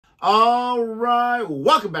All right,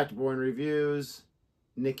 welcome back to Boring Reviews.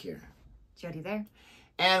 Nick here. Jodi there.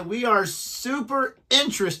 And we are super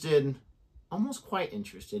interested, almost quite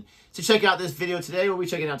interested, to check out this video today. What are we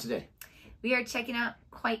checking out today? We are checking out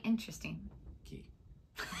quite interesting. Key.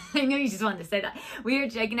 I knew you just wanted to say that. We are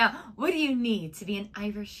checking out, what do you need to be an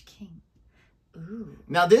Irish king? Ooh.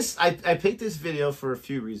 Now I picked this video for a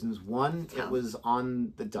few reasons. One, it was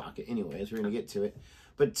on the docket anyways. We're going to get to it.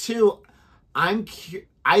 But two, I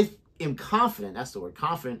am confident, that's the word,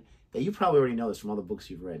 confident, that you probably already know this from all the books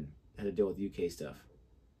you've read how to deal with UK stuff.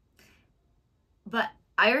 But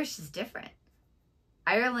Irish is different.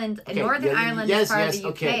 Ireland, Northern Ireland is part of the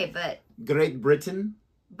UK, but... Great Britain?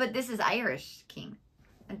 But this is Irish king.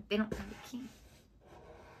 And they don't have a king.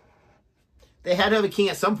 They had to have a king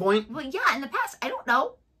at some point? Well, yeah, in the past. I don't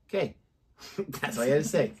know. Okay. That's all I got to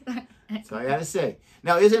say. That's all I got to say.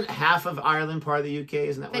 Now, isn't half of Ireland part of the UK?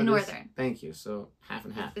 Isn't that what it is? Northern. Thank you. So, half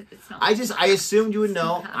and half. It's not. I assumed you would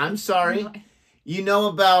know. I'm sorry. You know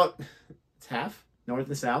about... It's half? North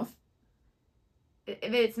and south?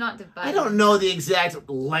 It's not divided. I don't know the exact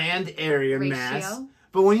land area mass.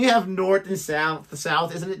 But when you have north and south, the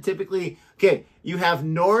south, isn't it typically... Okay, you have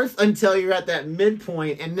north until you're at that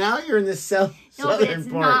midpoint, and now you're in the southern part. No, but it's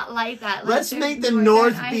not like that. Let's make the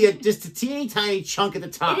north be just a teeny tiny chunk at the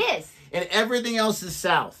top. It is. And everything else is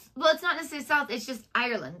south. Well, it's not necessarily south. It's just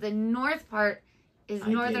Ireland. The north part is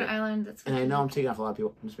Northern Ireland. That's and I know I'm taking off a lot of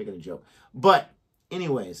people. I'm just making a joke. But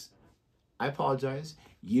anyways, I apologize.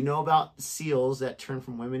 You know about seals that turn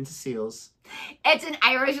from women to seals. It's an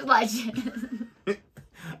Irish legend.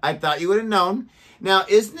 I thought you would have known. Now,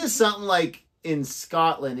 isn't this something like in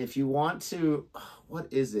Scotland, if you want to, what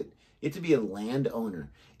is it? You have to be a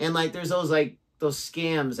landowner. And like there's those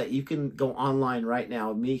scams that you can go online right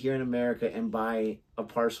now, me here in America, and buy a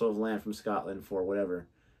parcel of land from Scotland for whatever.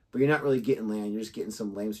 But you're not really getting land, you're just getting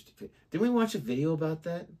some lame certificate. Didn't we watch a video about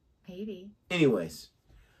that? Maybe. Anyways,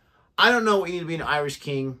 I don't know what you need to be an Irish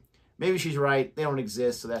king. Maybe she's right. They don't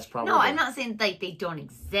exist, so that's probably... No, I'm not saying like they don't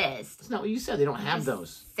exist. That's not what you said. They don't have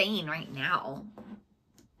those. Saying right now.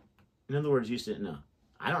 In other words, you just didn't know.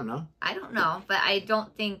 I don't know. I don't know, but I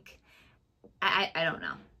don't think... I don't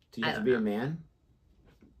know. Do you have to be a man?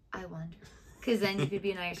 I wonder. Because then you could be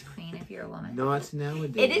an Irish queen if you're a woman. Not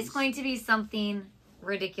nowadays. It is going to be something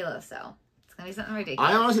ridiculous, though. It's going to be something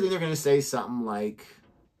ridiculous. I honestly think they're going to say something like,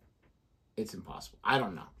 it's impossible. I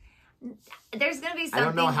don't know. There's going to be something... I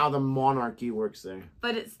don't know how the monarchy works there.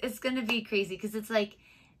 But it's going to be crazy because it's like,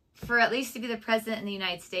 for at least to be the president in the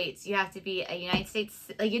United States, you have to be a United States...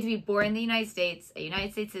 Like, you have to be born in the United States, a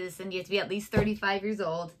United States citizen. You have to be at least 35 years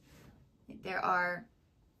old. There are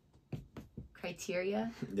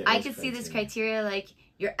criteria. I could see this criteria like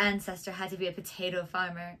your ancestor had to be a potato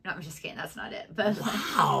farmer. No, I'm just kidding. That's not it. But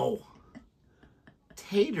wow.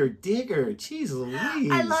 Tater digger. Jeez Louise.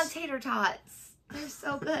 I love tater tots. They're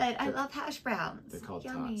so good. I love hash browns. They're called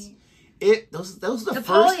Yummy. Tots. Those are the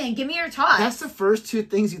Napoleon, first... give me your tots. That's the first two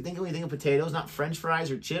things you think of when you think of potatoes, not French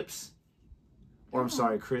fries or chips. Or, I'm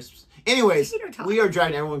sorry, crisps. Anyways, we are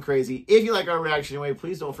driving everyone crazy. If you like our reaction anyway,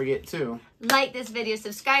 please don't forget to... like this video,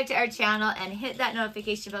 subscribe to our channel, and hit that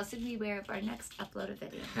notification bell so you can be aware of our next uploaded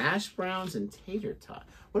video. Hash browns and tater tot.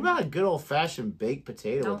 What about a good old-fashioned baked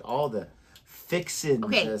potato with all the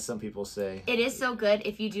fixins, as some people say? It is so good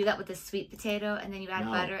if you do that with a sweet potato, and then you add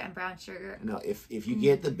butter and brown sugar. No, if you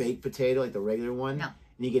get the baked potato, like the regular one, and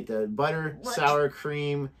you get the butter, sour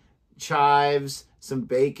cream, chives, some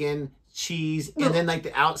bacon... cheese, and then like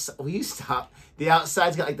the outside. Will you stop? The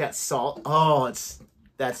outside's got like that salt. Oh,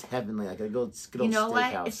 that's heavenly. Like a good old steakhouse. You know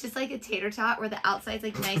what? It's just like a tater tot where the outside's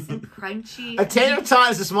like nice and crunchy. A tater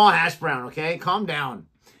tot is a small hash brown. Okay, calm down.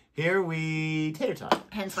 Here we tater tot.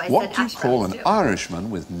 Hence why I what said do you call an Irishman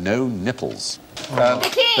with no nipples? The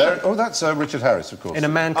king. That's Richard Harris, of course. In A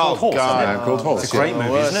Man Called Horse. God. A Man Called Horse. It's a great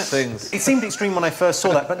movie, isn't it? It seemed extreme when I first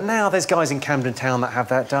saw that, but now there's guys in Camden Town that have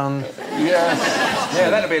that done. Yes. Yeah,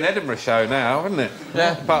 that'd be an Edinburgh show now, wouldn't it?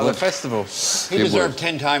 Yeah. Part of the festival. He deserved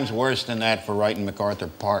 10 times worse than that for writing MacArthur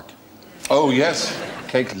Park. Oh, yes.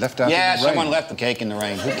 Cake left out in the rain. Yeah, someone left the cake in the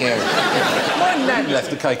rain. Who cares? My nan left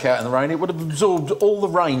the cake out in the rain. It would have absorbed all the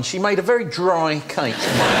rain. She made a very dry cake. He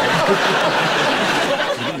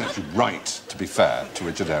didn't actually write, to be fair, to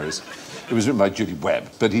Richard Harris. It was written by Judy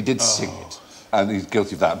Webb, but he did sing it. And he's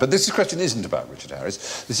guilty of that. But this question isn't about Richard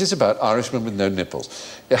Harris. This is about Irishmen with no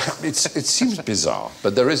nipples. It seems bizarre,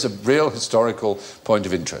 but there is a real historical point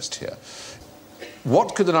of interest here.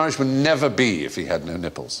 What could an Irishman never be if he had no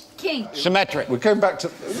nipples? King. Symmetric. We're going back to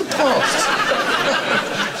the past.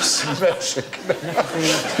 Symmetric.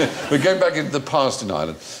 We're going back into the past in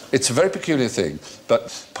Ireland. It's a very peculiar thing,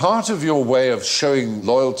 but part of your way of showing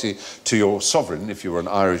loyalty to your sovereign, if you were an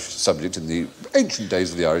Irish subject in the ancient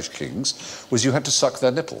days of the Irish kings, was you had to suck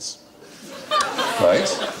their nipples. Right?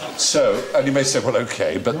 So, and you may say, well,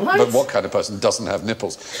 OK, but what kind of person doesn't have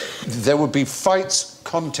nipples? There would be fights,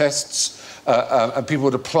 contests, and people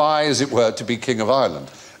would apply, as it were, to be King of Ireland.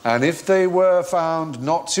 And if they were found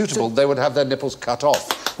not suitable, they would have their nipples cut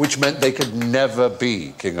off, which meant they could never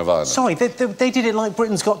be King of Ireland. Sorry, they did it like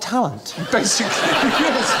Britain's Got Talent. Basically,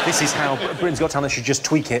 yes. This is how Britain's Got Talent should just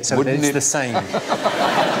tweak it so that it's the same.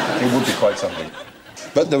 It would be quite something.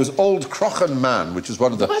 But there was Old Crochan Man, which was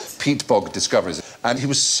one of the peat bog discoveries. And he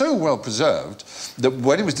was so well preserved that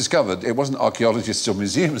when he was discovered, it wasn't archaeologists or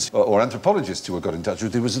museums or anthropologists who got in touch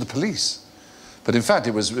with it, it was the police. But in fact,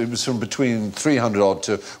 it was from between 300-odd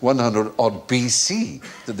to 100-odd BC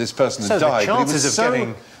that this person had died. So the chances of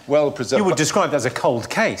getting... well preserved. You would describe that as a cold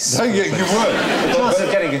case. No, yeah, you would. The chances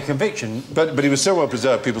of getting a conviction... But he was so well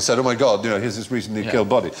preserved, people said, oh, my God, you know, here's this recently killed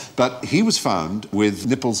body. But he was found with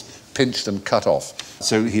nipples pinched and cut off.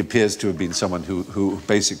 So he appears to have been someone who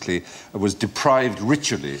basically was deprived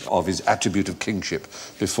ritually of his attribute of kingship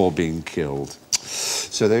before being killed.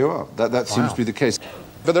 So there you are. That seems to be the case.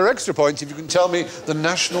 But there are extra points if you can tell me the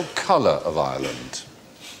national colour of Ireland.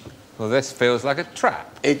 Well, this feels like a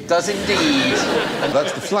trap. It does indeed.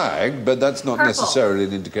 That's the flag, but that's not Purple. necessarily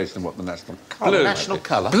an indication of what the national colour Blue. National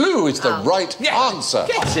colour. Blue is the right answer.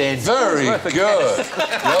 Get in. Very good.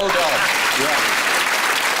 Well done. Yeah.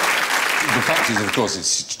 The fact is, of course,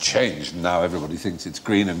 it's changed. Now everybody thinks it's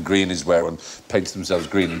green, and green is where one paints themselves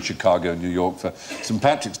green in Chicago and New York for St.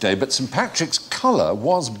 Patrick's Day. But St. Patrick's colour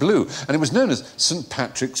was blue, and it was known as St.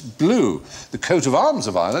 Patrick's Blue. The coat of arms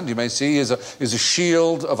of Ireland, you may see, is a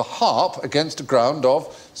shield of a harp against a ground of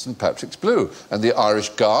St. Patrick's Blue. And the Irish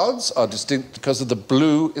Guards are distinct because of the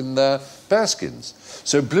blue in their bearskins.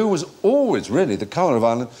 So blue was always really the colour of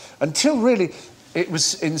Ireland until really... It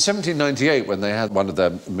was in 1798 when they had one of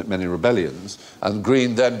their many rebellions, and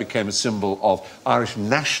green then became a symbol of Irish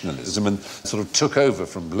nationalism and sort of took over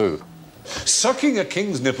from blue. Sucking a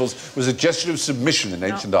king's nipples was a gesture of submission in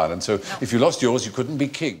ancient Ireland, so if you lost yours, you couldn't be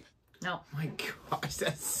king. No. My gosh,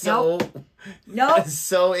 that's so... No. That's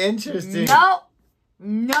so interesting. No.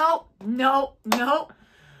 No. No. No.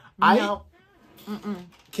 No.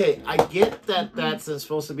 Okay, I get that that's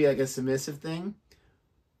supposed to be like a submissive thing.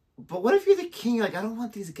 But what if you're the king? You're like, I don't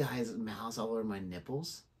want these guys' mouths all over my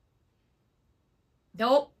nipples.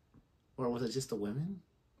 Nope. Or was it just the women?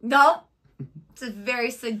 Nope. It's a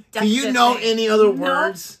very seductive Do you know thing. any other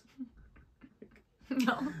words?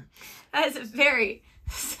 No. That is a very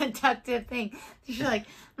seductive thing. You're like,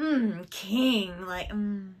 king. Like,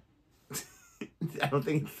 I don't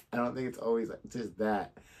think it's always like just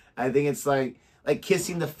that. I think it's like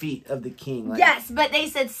kissing the feet of the king. Like, yes, but they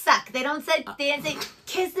said suck. They didn't say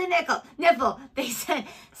kiss the nipple. They said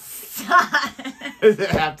suck. Does it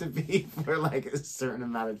have to be for like a certain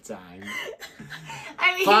amount of time?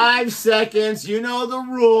 I mean, 5 seconds. You know the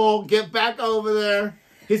rule. Get back over there.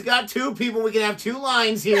 He's got 2 people. We can have 2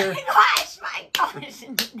 lines here. my gosh,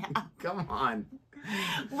 no. Come on.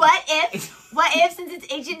 What if since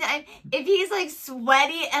it's ancient time, if he's like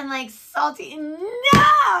sweaty and like salty?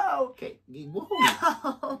 No. Okay. Whoa.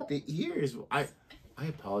 No. The ears. I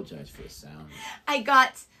apologize for the sound. I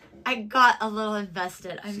got a little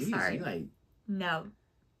invested. I'm Jeez, sorry. Like, No.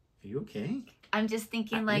 are you okay? I'm just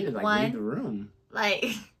thinking I like need to, one leave the room. like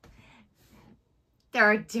there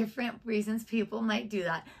are different reasons people might do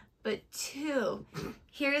that. But 2,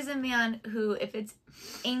 here's a man who, if it's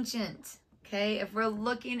ancient, okay, if we're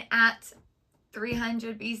looking at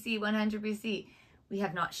 300 BC, 100 BC, we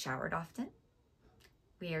have not showered often.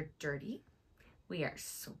 We are dirty. We are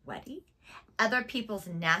sweaty. Other people's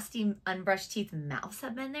nasty, unbrushed teeth mouths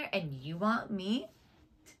have been there, and you want me?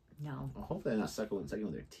 No. Well, hopefully they're not sucking with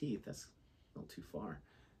their teeth. That's a little too far.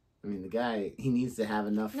 I mean, the guy, he needs to have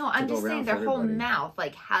enough. No, I'm to go just saying around their for whole everybody. mouth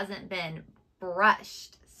like hasn't been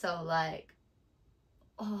brushed. So like,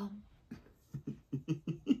 oh.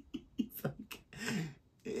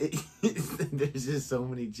 There's just so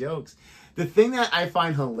many jokes. The thing that I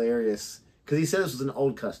find hilarious, because he said this was an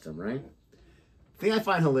old custom, right? The thing I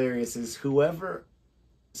find hilarious is whoever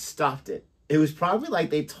stopped it. It was probably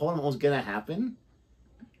like they told him what was going to happen,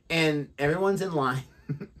 and everyone's in line.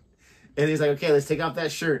 And he's like, okay, let's take off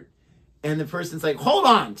that shirt. And the person's like, hold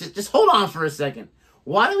on, just hold on for a second.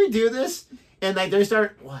 Why do we do this? And like they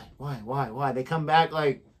start, why? They come back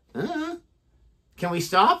like, can we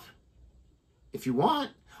stop? if you want.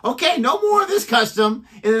 Okay, no more of this custom.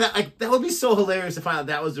 And then that would be so hilarious to find out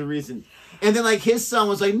that was the reason. And then like his son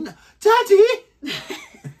was like, Daddy.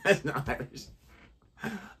 That's not Irish. I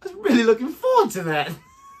was really looking forward to that.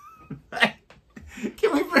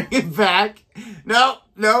 Can we bring it back? No.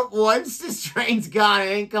 Once this train's gone, it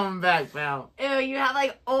ain't coming back, pal. Ew, you have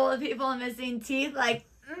like old people and missing teeth. Like,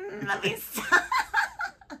 let me stop.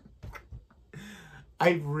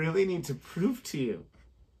 I really need to prove to you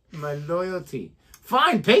my loyalty.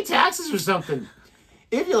 Fine, pay taxes or something.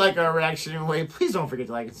 If you like our reaction anyway, please don't forget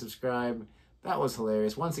to like and subscribe. That was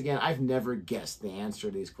hilarious. Once again, I've never guessed the answer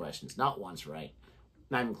to these questions. Not once, right?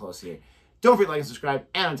 Not even close here. Don't forget to like and subscribe.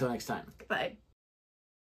 And until next time. Goodbye.